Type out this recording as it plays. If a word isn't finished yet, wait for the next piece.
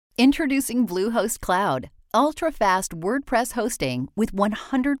Introducing Bluehost Cloud, ultra-fast WordPress hosting with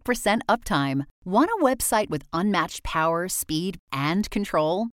 100% uptime. Want a website with unmatched power, speed, and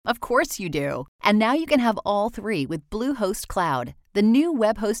control? Of course you do. And now you can have all three with Bluehost Cloud, the new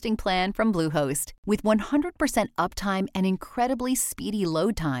web hosting plan from Bluehost. With 100% uptime and incredibly speedy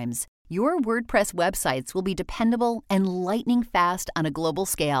load times, your WordPress websites will be dependable and lightning fast on a global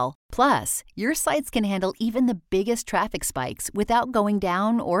scale. Plus, your sites can handle even the biggest traffic spikes without going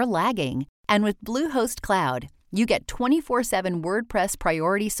down or lagging. And with Bluehost Cloud, you get 24/7 WordPress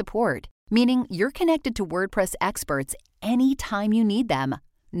priority support, meaning you're connected to WordPress experts anytime you need them.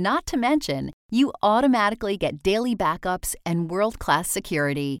 Not to mention, you automatically get daily backups and world-class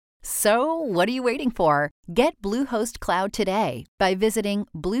security. So, what are you waiting for? Get Bluehost Cloud today by visiting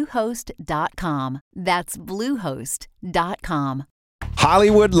Bluehost.com. That's Bluehost.com.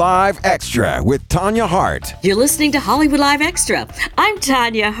 Hollywood Live Extra with Tanya Hart. You're listening to Hollywood Live Extra. I'm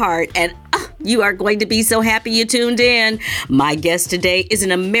Tanya Hart, and you are going to be so happy you tuned in. My guest today is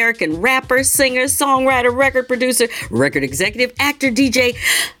an American rapper, singer, songwriter, record producer, record executive, actor, DJ,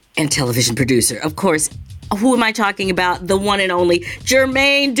 and television producer. Of course, who am I talking about? The one and only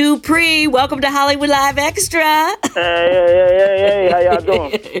Jermaine Dupri. Welcome to Hollywood Live Extra. Hey, how y'all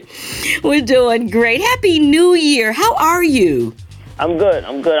doing? We're doing great. Happy New Year. How are you? I'm good.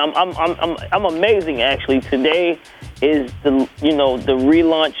 I'm amazing actually. Today is the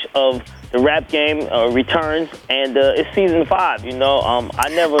relaunch of the rap game returns, and it's season 5. I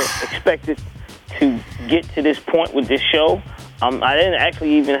never expected to get to this point with this show. I didn't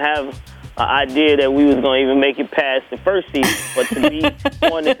actually even have an idea that we was going to even make it past the first season, but to be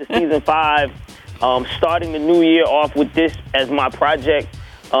on into season 5, starting the new year off with this as my project,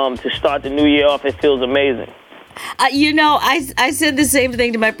 to start the new year off, it feels amazing. I said the same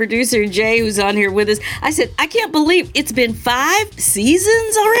thing to my producer, Jay, who's on here with us. I said, I can't believe it's been 5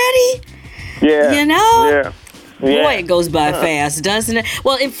 seasons already. Yeah. Yeah. Boy, it goes by fast, doesn't it?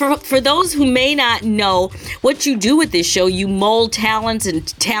 Well, and for those who may not know what you do with this show, you mold talent and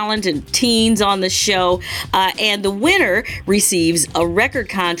teens on the show, and the winner receives a record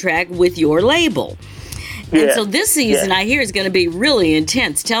contract with your label. And so this season, I hear, is going to be really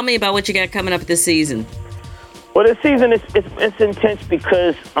intense. Tell me about what you got coming up this season. Well, this season it's intense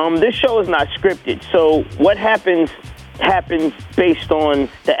because this show is not scripted. So what happens based on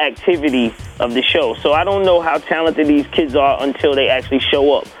the activity of the show. So I don't know how talented these kids are until they actually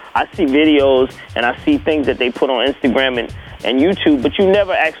show up. I see videos and I see things that they put on Instagram and YouTube, but you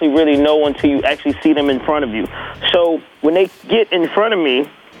never actually really know until you actually see them in front of you. So when they get in front of me,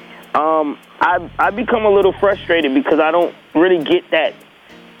 I become a little frustrated because I don't really get that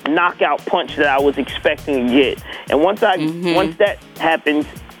knockout punch that I was expecting to get. And once that happens,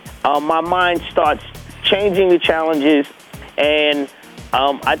 my mind starts changing the challenges, and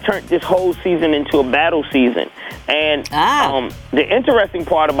I turned this whole season into a battle season. And the interesting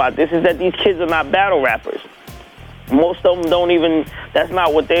part about this is that these kids are not battle rappers. Most of them that's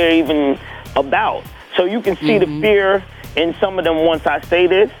not what they're even about. So you can see the fear in some of them once I say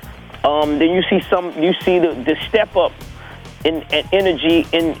this. Then you see the step up in energy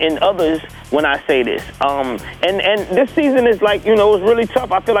in others when I say this. And this season is like, it was really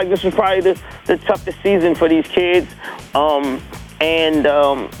tough. I feel like this was probably the toughest season for these kids. But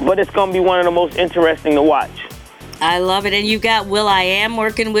it's going to be one of the most interesting to watch. I love it. And you got will.i.am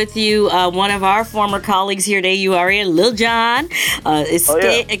working with you, one of our former colleagues here at AURA, Lil Jon,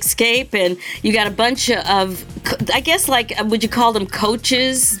 Escape, and you got a bunch of, I guess, would you call them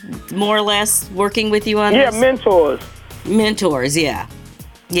coaches, more or less, working with you on this? Yeah, mentors. Mentors, yeah.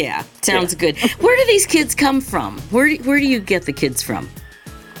 Sounds good. Where do these kids come from? Where do you get the kids from?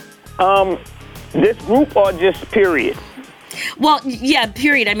 This group or just period? Well, yeah,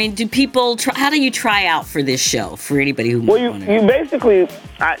 period. I mean, do people how do you try out for this show for anybody who Well, you basically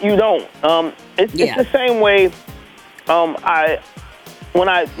you don't. It's the same way. When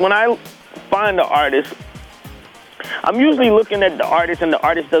I find an artist, I'm usually looking at the artist, and the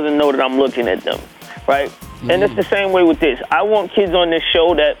artist doesn't know that I'm looking at them, right? And it's the same way with this. I want kids on this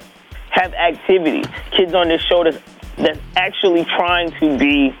show that have activity. Kids on this show that's actually trying to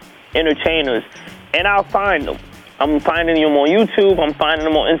be entertainers. And I'll find them. I'm finding them on YouTube. I'm finding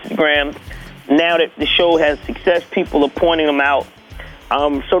them on Instagram. Now that the show has success, people are pointing them out.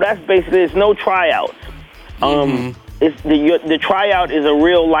 So that's basically, there's no tryouts. It's the tryout is a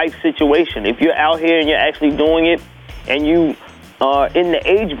real life situation. If you're out here and you're actually doing it, and you are in the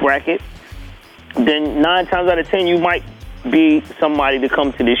age bracket, then 9 times out of 10 you might be somebody to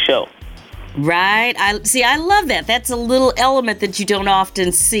come to this show. Right. I love that. That's a little element that you don't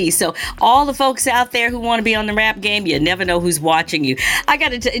often see. So all the folks out there who want to be on the rap game, you never know who's watching you. I got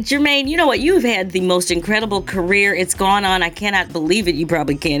to Jermaine, you know what? You've had the most incredible career. It's gone on. I cannot believe it. You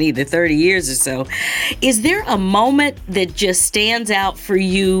probably can't either. 30 years or so. Is there a moment that just stands out for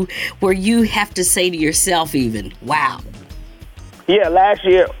you where you have to say to yourself even, wow? Yeah, last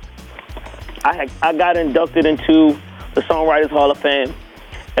year I got inducted into the Songwriters Hall of Fame.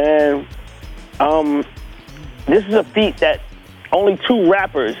 And this is a feat that only two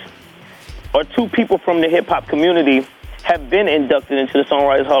rappers or two people from the hip-hop community have been inducted into the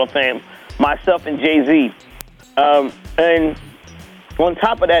Songwriters Hall of Fame, myself and Jay-Z. And on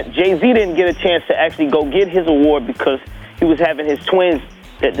top of that, Jay-Z didn't get a chance to actually go get his award because he was having his twins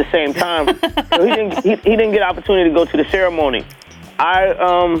at the same time. So he didn't get an opportunity to go to the ceremony.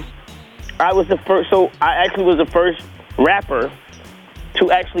 I was the first, so I actually was the first rapper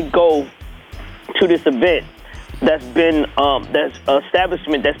to actually go to this event that's been that's an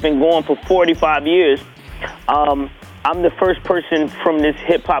establishment that's been going for 45 years. I'm the first person from this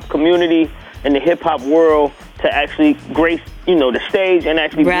hip hop community and the hip hop world to actually grace, the stage and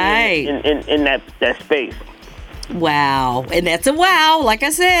actually be in that space. Wow, and that's a wow. Like I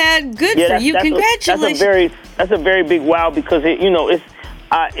said, good for you. Congratulations. That's a very big wow because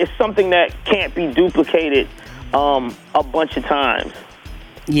it's something that can't be duplicated a bunch of times.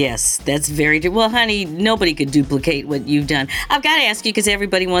 Yes, that's very true. Well, honey, nobody could duplicate what you've done. I've got to ask you because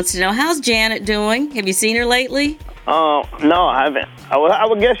everybody wants to know, how's Janet doing? Have you seen her lately? No, I haven't. I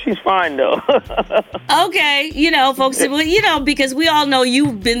would guess she's fine, though. Okay, folks, because we all know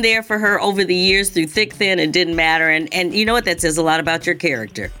you've been there for her over the years through thick, thin, it didn't matter. And you know what? That says a lot about your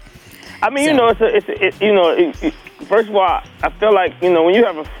character. I mean, first of all, I feel like, when you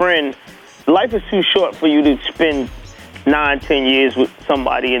have a friend, life is too short for you to spend 9-10 years with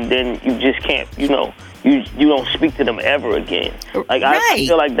somebody and then you just can't, you don't speak to them ever again. Like I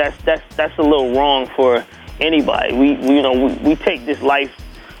feel like that's a little wrong for anybody. We take this life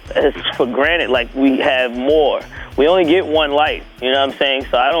as for granted, like we have more. We only get one life, you know what I'm saying?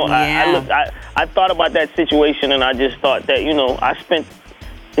 So I thought about that situation and I just thought that, I spent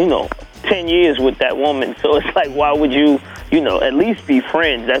 10 years with that woman. So it's like, why would you, at least be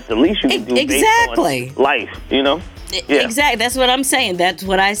friends? That's the least you can do based on life, Yeah. Exactly. That's what I'm saying. That's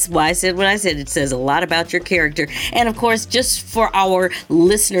why I said what I said. It says a lot about your character. And of course, just for our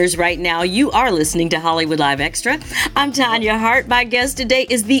listeners right now, you are listening to Hollywood Live Extra. I'm Tanya Hart. My guest today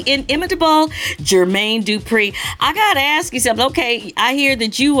is the inimitable Jermaine Dupri. I got to ask you something. Okay, I hear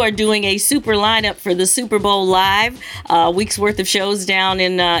that you are doing a super lineup for the Super Bowl Live, week's worth of shows down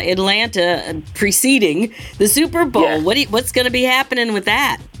in Atlanta preceding the Super Bowl. Yeah. What's going to be happening with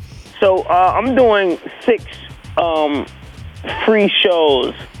that? So I'm doing 6 free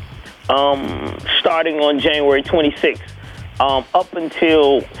shows starting on January 26th up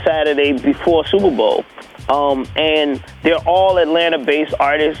until Saturday before Super Bowl. And they're all Atlanta-based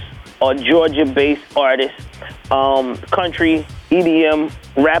artists or Georgia-based artists, country, EDM,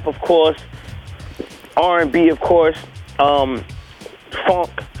 rap, of course, R&B, of course, funk,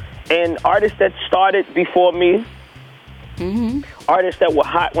 and artists that started before me, artists that were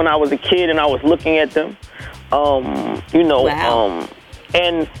hot when I was a kid and I was looking at them.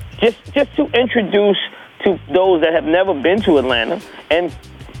 And just to introduce to those that have never been to Atlanta and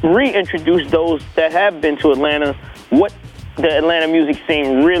reintroduce those that have been to Atlanta what the Atlanta music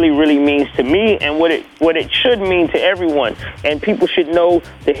scene really, really means to me and what it should mean to everyone. And people should know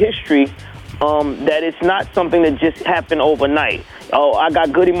the history, that it's not something that just happened overnight. Oh, I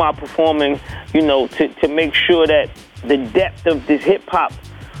got Goody Mob performing, to make sure that the depth of this hip-hop,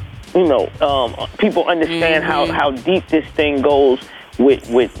 people understand how deep this thing goes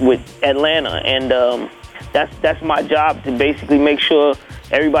with Atlanta, and that's my job, to basically make sure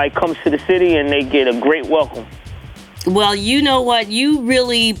everybody comes to the city and they get a great welcome. Well, you know what? You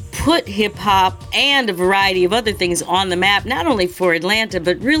really put hip-hop and a variety of other things on the map, not only for Atlanta,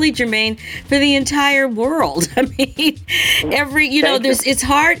 but really, Jermaine, for the entire world. I mean, it's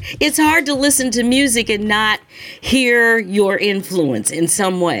hard to listen to music and not hear your influence in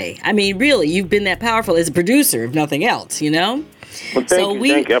some way. I mean, really, you've been that powerful as a producer, if nothing else, Well,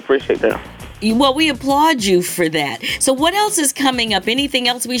 thank you. I appreciate that. Well, we applaud you for that. So what else is coming up? Anything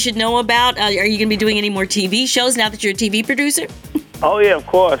else we should know about? Are you going to be doing any more TV shows now that you're a TV producer? Oh, yeah, of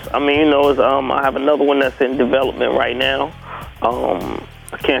course. I mean, I have another one that's in development right now.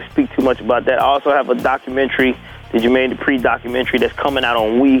 I can't speak too much about that. I also have a documentary, the Jermaine Dupri documentary, that's coming out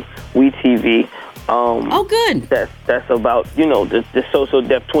on We TV. Good. That's about, the So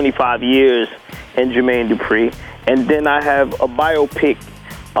Def 25 years in Jermaine Dupri. And then I have a biopic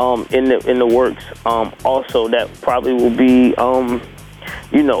in the works. Also, that probably will be,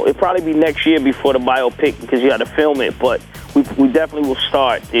 it'll probably be next year before the biopic because you got to film it. But we definitely will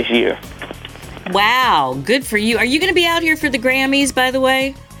start this year. Wow, good for you. Are you going to be out here for the Grammys, by the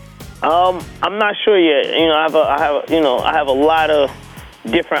way? I'm not sure yet. I have a lot of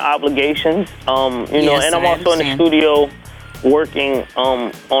different obligations. Yes, and I'm also in the studio working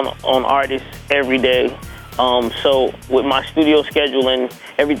on artists every day. So with my studio schedule and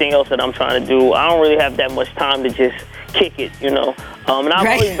everything else that I'm trying to do, I don't really have that much time to just kick it, And I've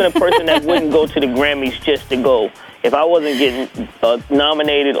always been a person that wouldn't go to the Grammys just to go. If I wasn't getting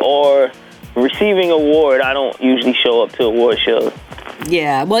nominated or receiving an award, I don't usually show up to award shows.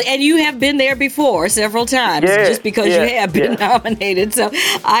 Yeah, well, and you have been there before several times, just because you have been nominated. So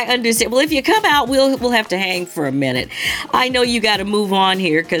I understand. Well, if you come out, we'll have to hang for a minute. I know you got to move on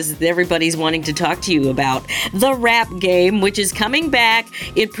here because everybody's wanting to talk to you about The Rap Game, which is coming back.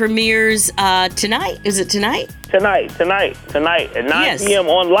 It premieres tonight. Is it tonight? Tonight at 9 p.m.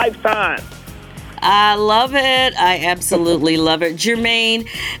 on Lifetime. I love it. I absolutely love it. Jermaine,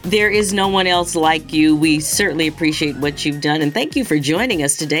 there is no one else like you. We certainly appreciate what you've done, and thank you for joining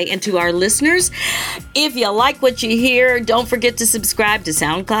us today. And to our listeners, if you like what you hear, don't forget to subscribe to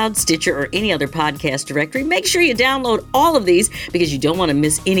SoundCloud, Stitcher, or any other podcast directory. Make sure you download all of these because you don't want to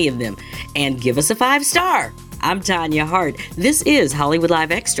miss any of them. And give us a 5-star. I'm Tanya Hart. This is Hollywood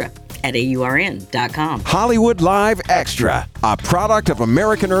Live Extra at AURN.com. Hollywood Live Extra, a product of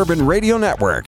American Urban Radio Network.